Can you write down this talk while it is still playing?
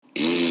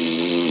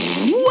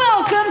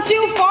to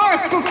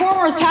Farts,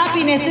 Performers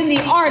Happiness in the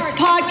Arts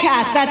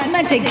podcast that's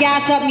meant to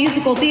gas up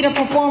musical theater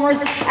performers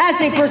as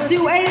they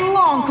pursue a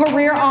long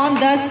career on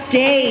the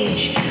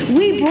stage.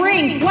 We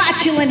bring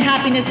flatulent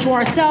happiness to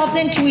ourselves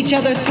and to each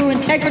other through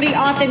integrity,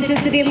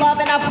 authenticity, love,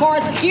 and of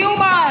course, humor.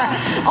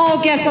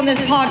 All guests on this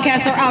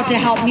podcast are out to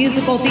help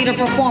musical theater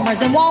performers,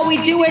 and while we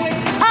do it,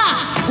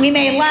 we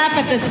may laugh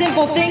at the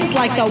simple things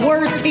like the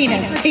word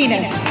penis.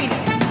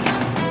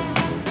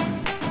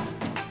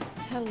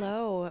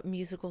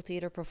 Musical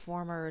theater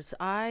performers.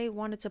 I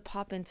wanted to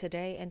pop in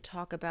today and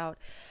talk about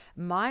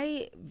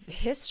my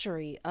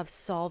history of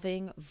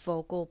solving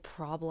vocal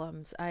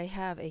problems. I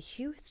have a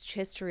huge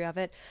history of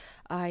it.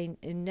 I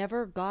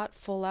never got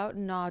full out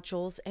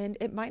nodules, and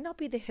it might not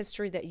be the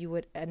history that you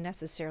would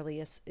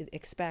necessarily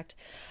expect.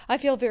 I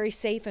feel very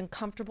safe and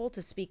comfortable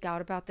to speak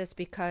out about this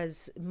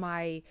because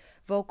my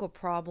vocal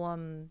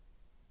problems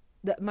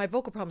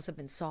have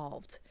been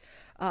solved.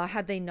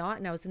 Had they not,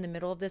 and I was in the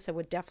middle of this, I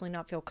would definitely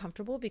not feel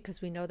comfortable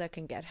because we know that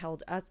can get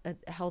held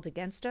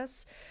against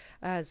us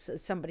as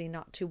somebody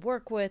not to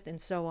work with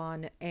and so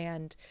on.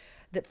 And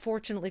that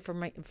fortunately for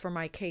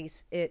my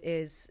case,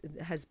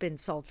 has been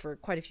solved for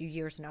quite a few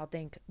years now,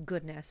 thank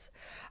goodness.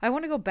 I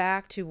want to go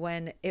back to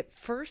when it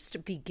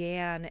first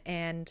began,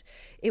 and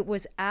it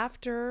was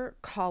after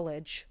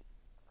college.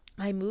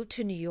 I moved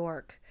to New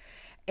York.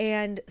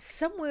 And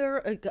somewhere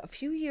a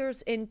few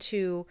years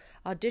into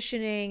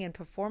auditioning and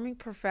performing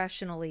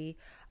professionally,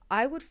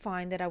 I would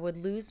find that I would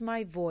lose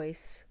my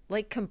voice,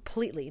 like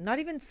completely, not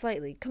even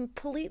slightly,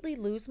 completely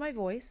lose my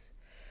voice,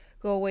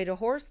 go away to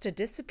hoarse, to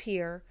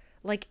disappear,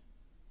 like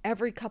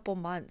every couple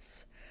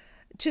months,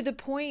 to the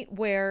point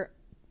where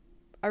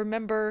I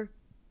remember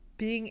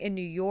being in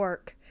New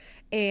York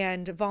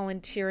and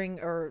volunteering,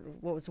 or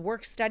what was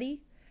work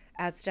study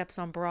at Steps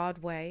on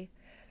Broadway,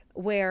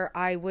 where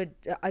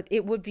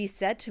it would be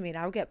said to me, and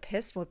I would get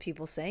pissed with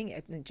people saying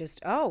it, and just,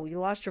 oh, you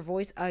lost your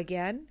voice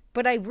again?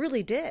 But I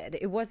really did.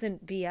 It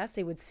wasn't BS.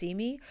 They would see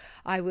me.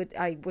 I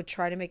would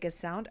try to make a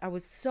sound. I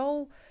was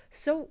so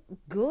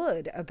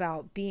good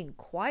about being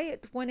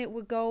quiet when it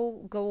would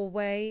go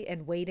away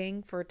and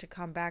waiting for it to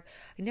come back.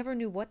 I never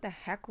knew what the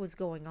heck was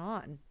going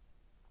on.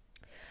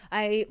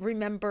 I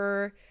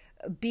remember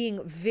being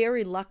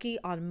very lucky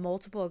on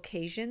multiple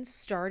occasions,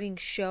 starting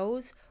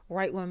shows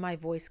right when my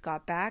voice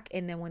got back,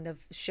 and then when the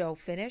show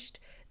finished,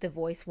 the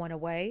voice went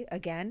away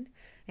again,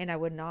 and I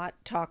would not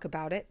talk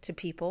about it to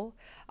people.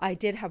 I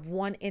did have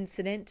one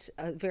incident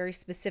very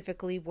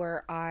specifically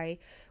where I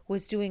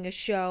was doing a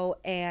show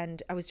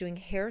and I was doing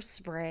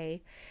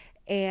Hairspray,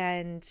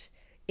 and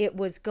it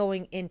was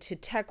going into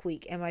Tech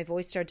Week, and my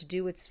voice started to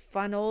do its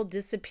fun old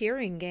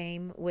disappearing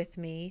game with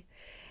me.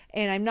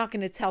 And I'm not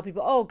going to tell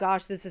people, oh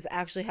gosh, this has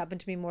actually happened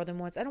to me more than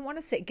once. I don't want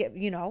to say,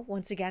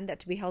 once again,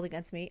 that to be held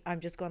against me. I'm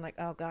just going like,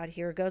 oh God,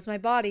 here goes my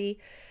body.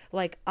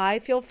 Like, I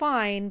feel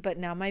fine, but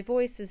now my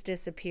voice is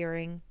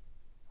disappearing.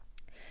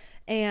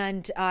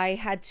 And I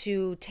had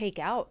to take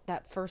out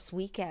that first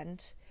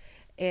weekend.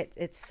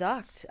 It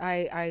sucked.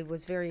 I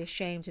was very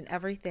ashamed and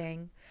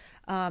everything.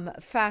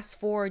 Fast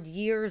forward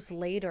years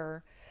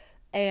later,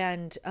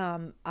 and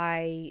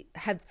I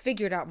had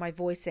figured out my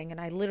voicing, and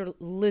I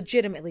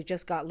legitimately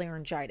just got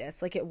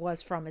laryngitis, like it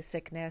was from a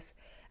sickness,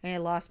 and I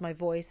lost my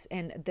voice.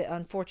 And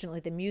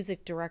unfortunately, the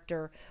music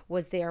director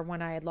was there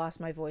when I had lost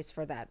my voice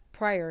for that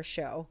prior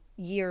show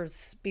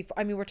years before.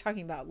 I mean, we're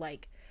talking about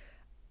like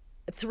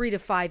 3 to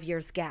 5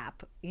 years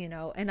gap,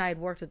 and I had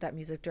worked with that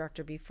music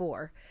director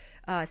before,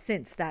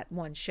 since that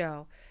one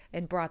show,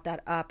 and brought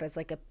that up as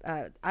like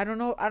I don't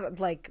know,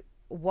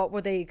 what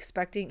were they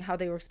expecting, how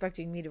they were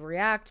expecting me to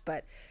react,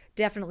 but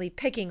definitely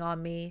picking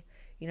on me,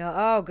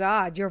 oh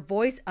God, your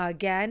voice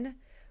again,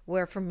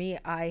 where for me,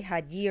 I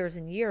had years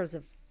and years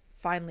of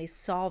finally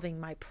solving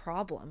my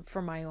problem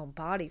for my own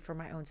body, for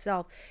my own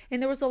self.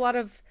 And there was a lot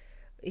of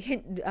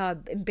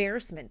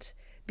embarrassment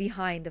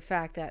behind the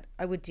fact that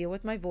I would deal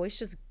with my voice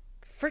just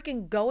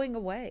freaking going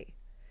away.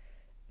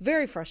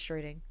 Very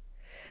frustrating.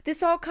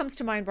 This all comes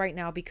to mind right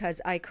now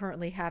because I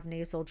currently have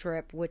nasal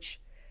drip,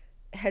 which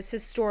has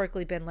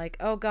historically been like,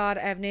 oh God,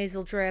 I have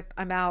nasal drip,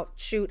 I'm out,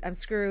 shoot, I'm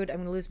screwed, I'm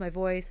going to lose my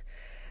voice.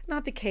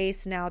 Not the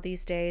case now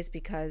these days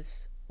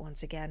because,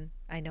 once again,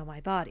 I know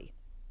my body.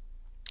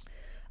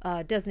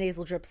 Does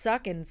nasal drip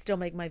suck and still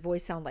make my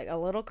voice sound like a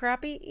little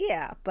crappy?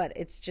 Yeah, but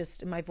it's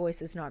just my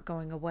voice is not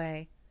going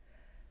away.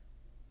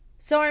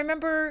 So I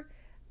remember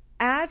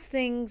as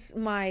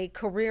my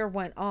career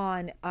went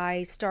on,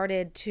 I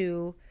started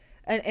to,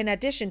 in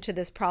addition to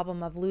this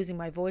problem of losing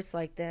my voice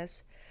like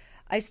this,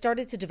 I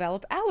started to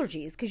develop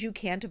allergies, because you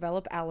can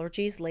develop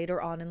allergies later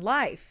on in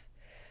life.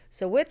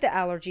 So with the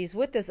allergies,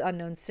 with this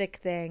unknown sick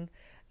thing,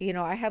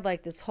 I had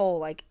like this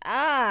whole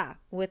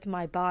with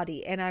my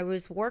body. And I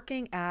was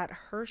working at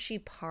Hershey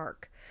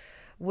Park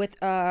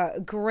with a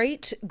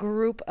great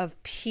group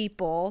of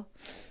people.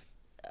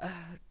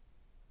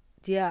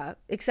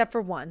 Except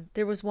for one.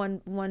 There was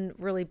one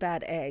really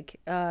bad egg.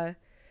 Why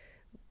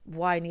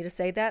I need to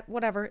say that?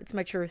 Whatever. It's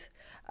my truth.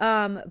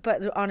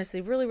 But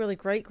honestly, really, really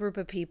great group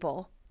of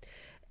people.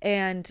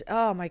 And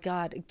oh my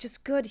God,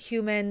 just good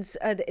humans.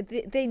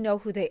 They know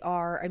who they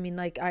are. I mean,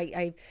 like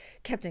I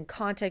kept in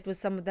contact with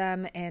some of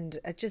them, and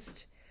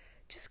just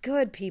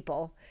good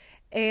people.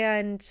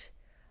 And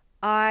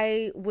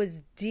I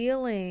was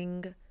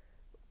dealing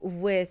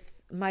with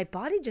my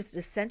body just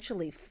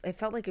essentially, it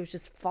felt like it was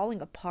just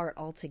falling apart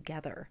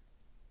altogether.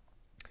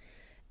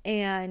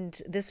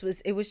 And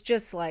it was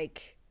just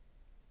like,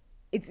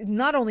 it's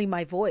not only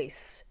my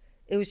voice,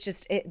 it was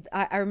just,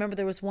 I remember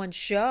there was one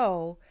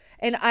show,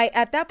 and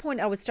at that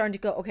point I was starting to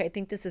go, okay, I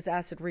think this is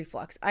acid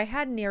reflux. I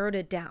had narrowed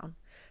it down,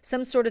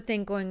 some sort of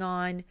thing going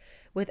on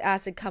with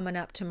acid coming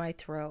up to my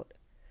throat.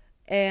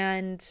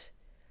 And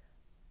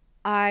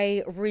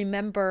I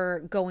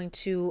remember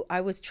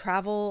I was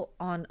travel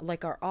on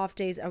like our off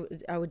days.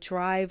 I would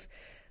drive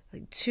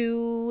like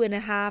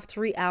 2.5,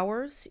 3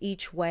 hours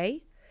each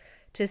way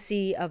to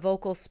see a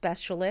vocal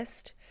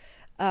specialist.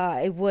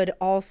 I would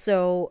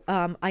also,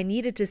 I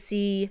needed to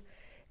see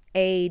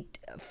a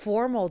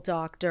formal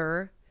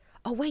doctor.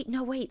 Oh, wait,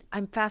 no, wait,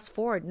 I'm fast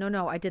forward.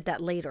 No, I did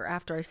that later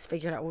after I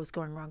figured out what was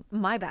going wrong.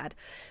 My bad.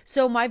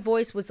 So my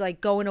voice was like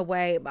going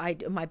away.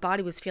 My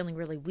body was feeling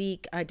really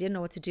weak. I didn't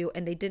know what to do.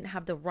 And they didn't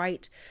have the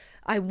right.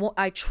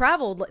 I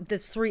traveled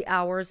this 3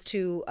 hours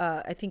to,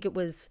 I think it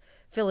was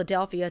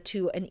Philadelphia,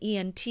 to an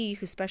ENT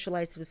who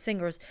specialized with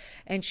singers.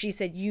 And she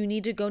said, you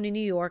need to go to New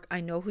York.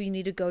 I know who you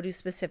need to go to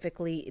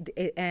specifically.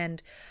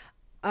 And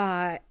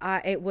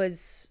it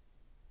was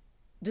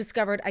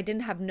discovered I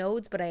didn't have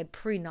nodes, but I had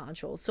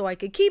pre-nodules. So I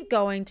could keep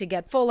going to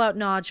get full out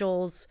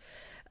nodules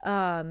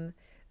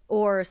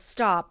or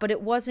stop. But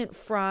it wasn't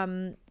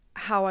from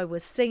how I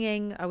was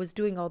singing. I was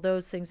doing all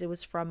those things. It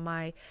was from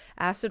my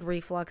acid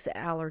reflux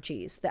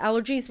allergies. The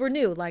allergies were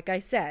new, like I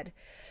said.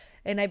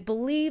 And I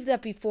believe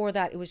that before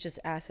that, it was just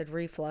acid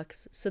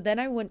reflux. So then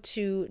I went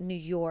to New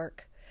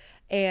York,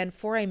 and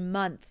for a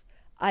month,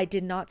 I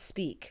did not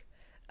speak.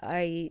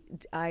 I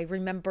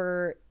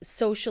remember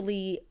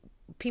socially,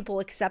 people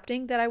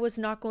accepting that I was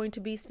not going to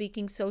be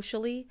speaking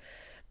socially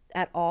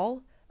at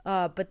all,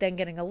 but then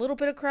getting a little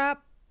bit of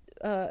crap,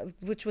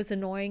 which was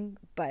annoying,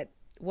 but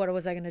what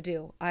was I going to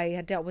do? I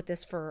had dealt with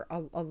this for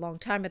a long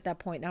time at that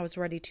point, and I was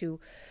ready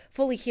to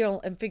fully heal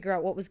and figure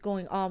out what was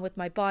going on with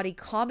my body,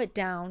 calm it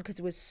down, because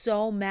it was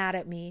so mad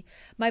at me.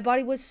 My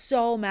body was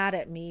so mad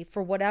at me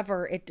for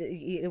whatever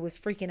it was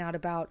freaking out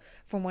about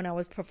from when I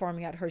was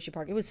performing at Hershey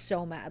Park. It was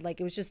so mad.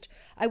 Like, it was just,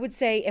 I would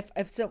say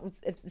if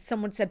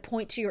someone said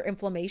point to your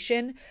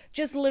inflammation,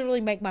 just literally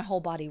make my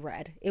whole body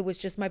red. It was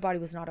just, my body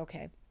was not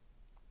okay.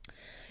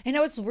 And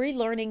I was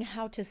relearning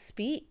how to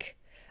speak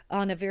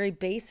on a very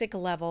basic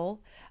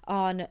level.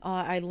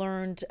 I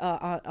learned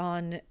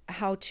on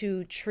how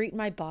to treat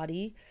my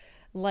body,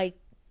 like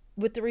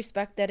with the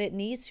respect that it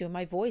needs to,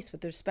 my voice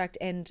with respect.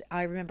 And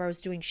I remember I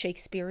was doing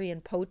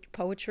Shakespearean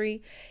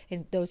poetry.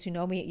 And those who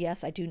know me,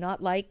 yes, I do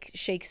not like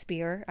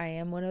Shakespeare. I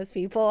am one of those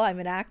people. I'm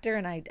an actor,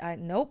 and I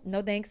nope,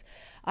 no thanks.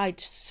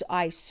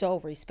 I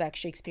so respect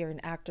Shakespearean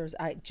actors.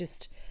 I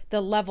just,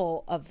 the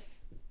level of,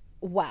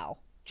 wow,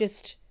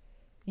 just,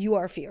 you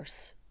are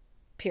fierce,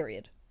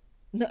 period.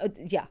 No,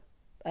 yeah.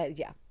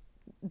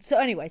 So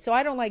anyway, so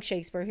I don't like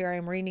Shakespeare. Here I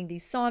am reading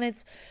these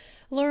sonnets,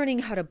 learning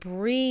how to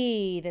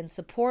breathe and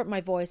support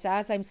my voice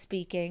as I'm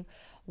speaking,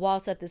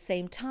 whilst at the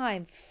same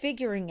time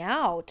figuring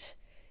out,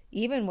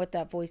 even with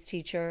that voice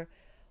teacher,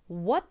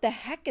 what the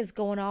heck is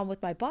going on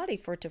with my body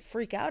for it to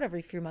freak out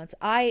every few months.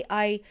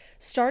 I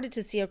started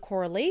to see a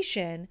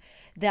correlation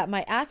that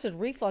my acid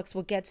reflux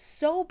would get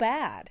so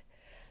bad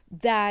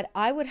that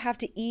I would have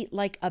to eat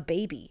like a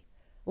baby.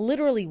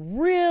 Literally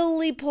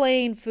really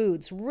plain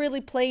foods,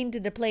 really plain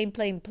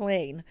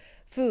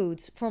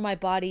foods for my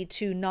body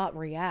to not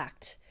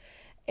react.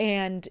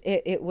 And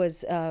it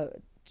was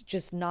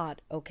just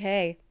not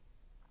okay.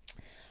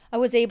 I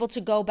was able to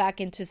go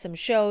back into some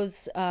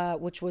shows,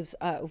 which was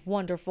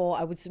wonderful.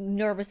 I was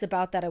nervous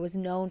about that. I was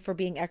known for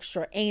being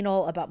extra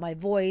anal about my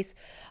voice.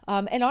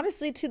 And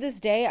honestly, to this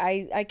day,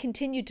 I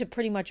continue to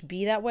pretty much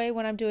be that way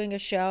when I'm doing a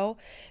show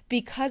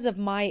because of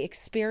my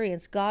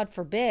experience. God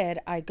forbid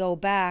I go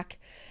back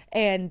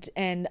and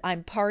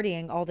I'm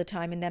partying all the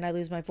time, and then I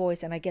lose my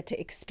voice, and I get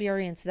to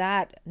experience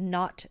that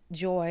not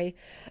joy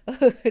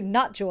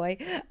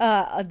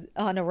on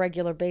a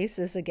regular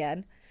basis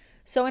again.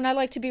 So, and I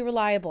like to be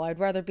reliable. I'd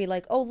rather be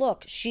like, oh,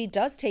 look, she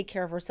does take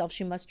care of herself.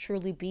 She must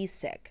truly be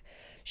sick.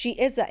 She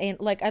is that. And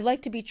like, I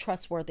like to be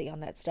trustworthy on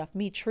that stuff.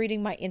 Me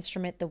treating my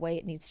instrument the way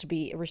it needs to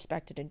be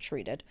respected and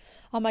treated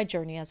on my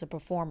journey as a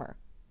performer.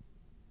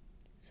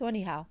 So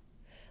anyhow,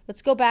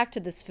 let's go back to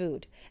this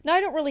food. Now,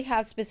 I don't really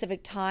have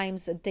specific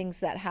times and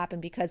things that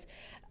happen because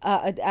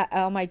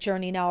on my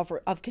journey now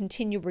of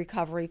continued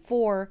recovery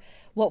for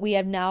what we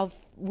have now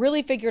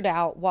really figured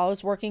out while I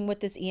was working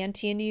with this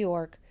ENT in New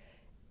York,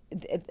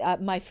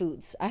 my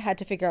foods. I had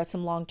to figure out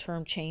some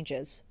long-term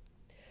changes.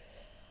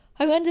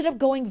 I ended up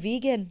going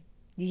vegan.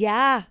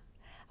 Yeah,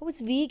 I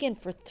was vegan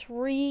for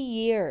 3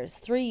 years.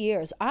 3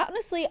 years.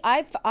 Honestly,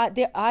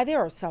 there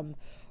are some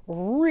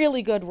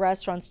really good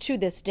restaurants to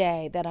this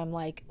day that I'm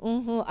like,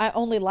 I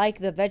only like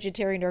the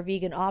vegetarian or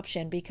vegan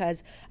option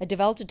because I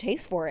developed a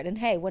taste for it. And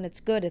hey, when it's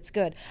good, it's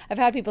good. I've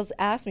had people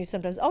ask me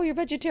sometimes, oh, you're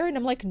vegetarian?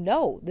 I'm like,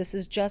 no, this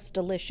is just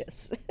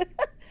delicious.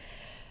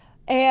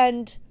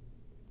 And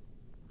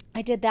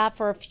I did that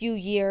for a few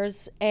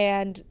years.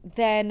 And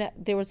then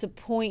there was a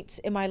point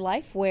in my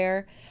life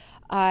where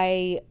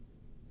I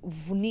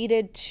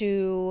needed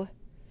to,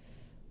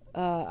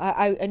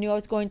 I knew I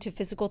was going to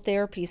physical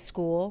therapy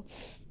school.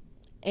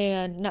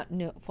 And not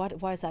no,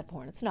 why is that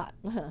important? It's not.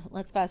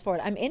 Let's fast forward.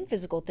 I'm in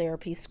physical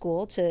therapy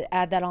school to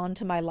add that on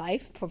to my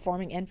life,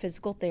 performing and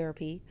physical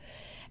therapy.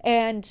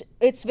 And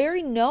it's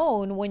very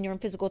known when you're in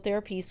physical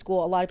therapy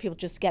school, a lot of people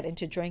just get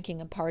into drinking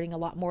and partying a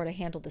lot more to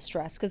handle the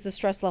stress because the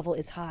stress level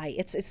is high.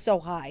 It's so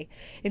high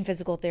in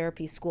physical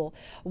therapy school.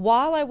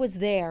 While I was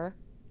there,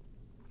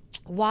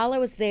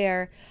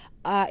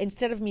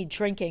 instead of me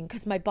drinking,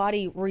 because my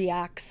body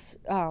reacts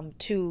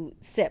to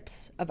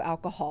sips of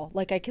alcohol.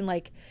 Like I can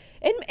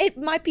it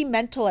might be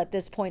mental at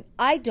this point.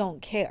 I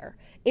don't care.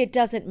 It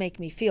doesn't make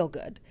me feel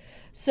good.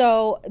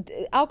 So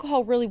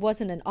alcohol really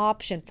wasn't an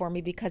option for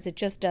me because it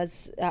just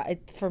does,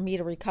 for me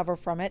to recover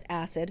from it,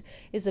 acid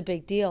is a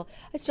big deal.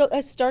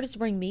 I started to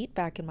bring meat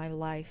back in my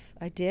life.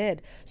 I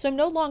did. So I'm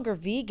no longer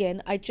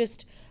vegan. I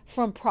just,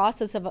 from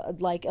process of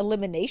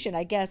elimination,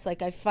 I guess,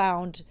 I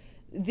found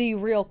the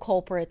real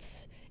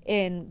culprits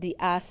in the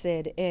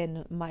acid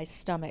in my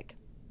stomach.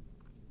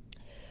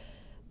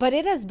 But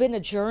it has been a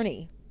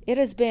journey. It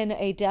has been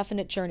a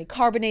definite journey.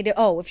 Carbonated,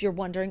 if you're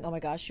wondering, oh my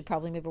gosh, you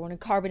probably may be wondering,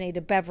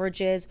 carbonated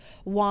beverages,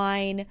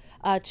 wine,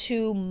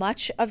 too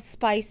much of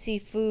spicy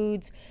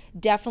foods,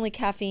 definitely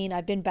caffeine.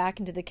 I've been back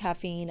into the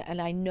caffeine, and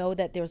I know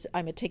that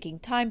I'm a ticking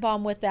time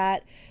bomb with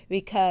that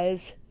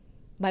because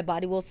my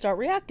body will start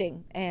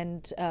reacting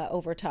and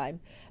over time.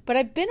 But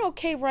I've been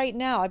okay right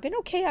now. I've been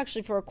okay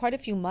actually for quite a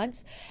few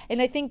months.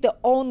 And I think the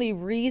only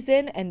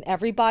reason, and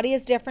everybody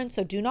is different,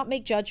 so do not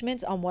make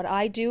judgments on what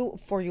I do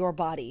for your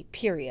body,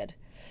 period,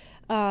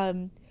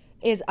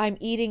 is I'm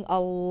eating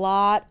a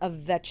lot of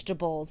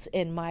vegetables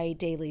in my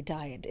daily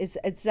diet. Is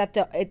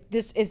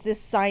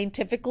this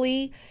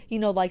scientifically,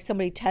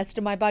 somebody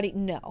tested my body?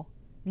 No.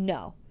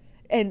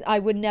 And I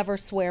would never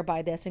swear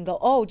by this and go,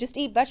 oh, just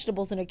eat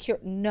vegetables and a cure.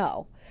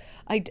 No,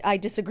 I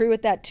disagree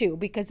with that too,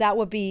 because that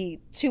would be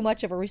too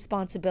much of a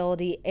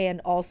responsibility.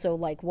 And also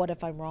what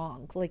if I'm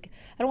wrong? I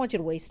don't want you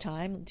to waste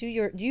time. Do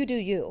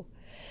you.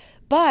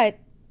 But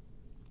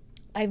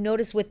I've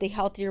noticed with the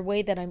healthier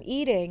way that I'm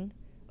eating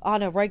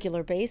on a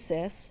regular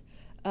basis,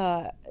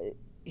 I've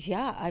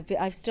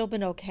still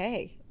been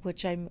okay,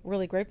 which I'm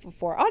really grateful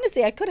for.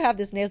 Honestly, I could have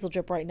this nasal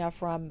drip right now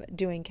from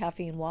doing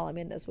caffeine while I'm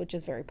in this, which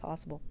is very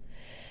possible.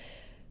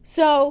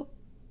 So,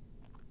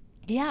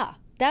 yeah,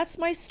 that's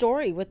my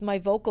story with my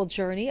vocal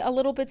journey. A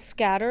little bit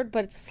scattered,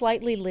 but it's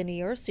slightly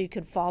linear, so you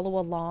can follow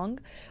along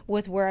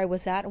with where I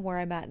was at and where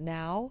I'm at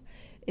now.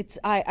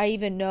 I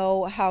even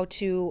know how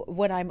to,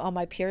 when I'm on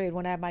my period,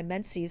 when I have my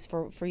menses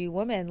for you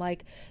women,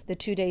 the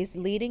 2 days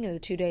leading and the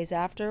 2 days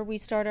after we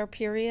start our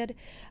period,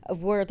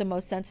 we're the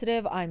most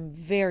sensitive. I'm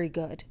very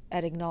good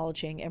at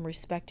acknowledging and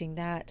respecting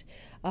that,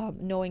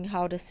 knowing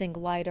how to sing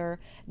lighter,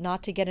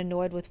 not to get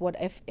annoyed with what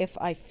if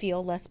I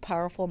feel less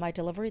powerful in my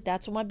delivery.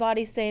 That's what my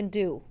body's saying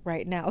do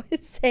right now.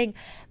 It's saying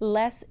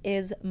less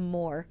is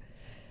more.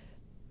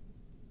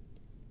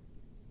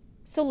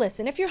 So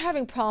listen, if you're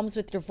having problems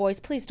with your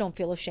voice, please don't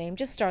feel ashamed.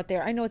 Just start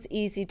there. I know it's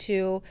easy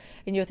to,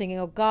 and you're thinking,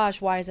 oh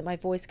gosh, why isn't my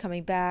voice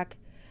coming back?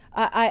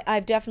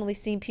 I've definitely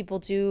seen people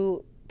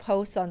do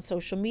posts on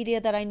social media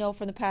that I know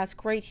from the past,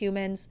 great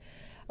humans,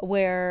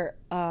 where,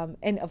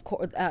 and of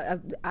course,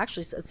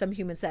 actually some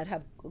humans that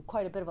have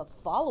quite a bit of a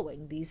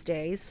following these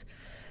days,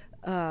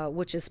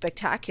 which is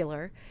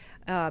spectacular,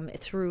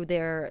 through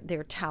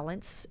their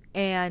talents,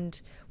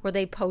 and where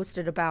they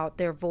posted about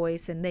their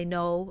voice and they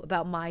know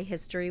about my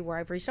history where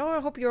I've reached, oh, I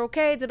hope you're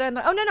okay. Oh,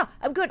 no,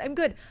 I'm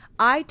good.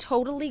 I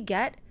totally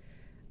get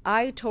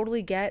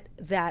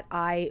that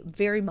I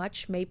very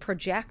much may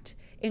project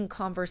in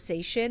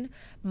conversation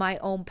my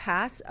own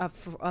past of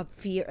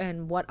fear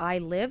and what I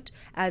lived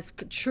as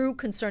true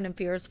concern and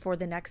fears for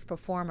the next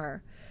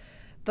performer.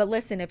 But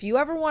listen, if you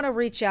ever want to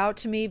reach out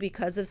to me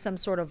because of some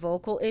sort of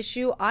vocal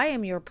issue, I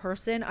am your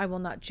person. I will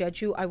not judge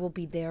you. I will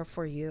be there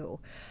for you.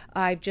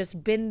 I've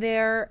just been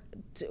there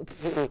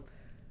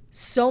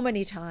so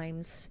many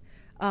times.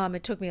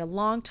 It took me a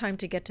long time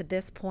to get to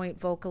this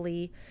point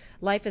vocally.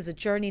 Life is a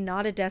journey,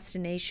 not a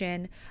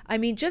destination. I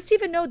mean, just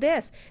even know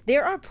this.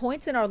 There are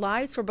points in our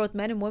lives for both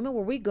men and women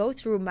where we go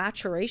through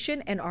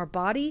maturation in our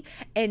body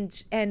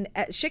and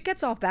shit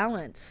gets off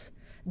balance.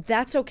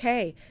 That's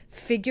okay.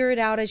 Figure it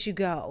out as you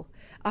go.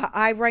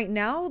 I right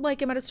now,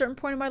 I'm at a certain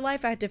point in my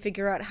life, I had to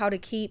figure out how to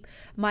keep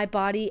my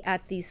body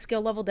at the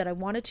skill level that I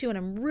wanted to, and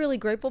I'm really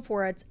grateful for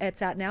where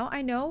it's at now.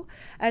 I know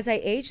as I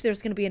age,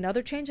 there's going to be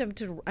another change. I'm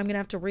going to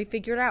have to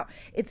refigure it out.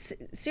 It's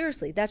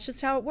seriously, that's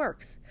just how it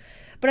works.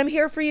 But I'm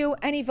here for you.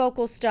 Any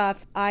vocal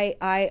stuff,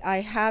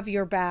 I have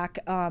your back.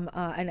 And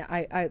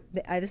I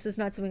this is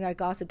not something I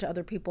gossip to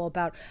other people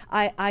about.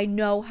 I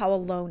know how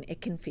alone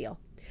it can feel.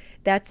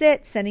 That's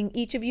it. Sending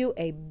each of you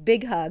a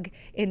big hug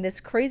in this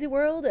crazy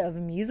world of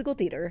musical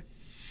theater.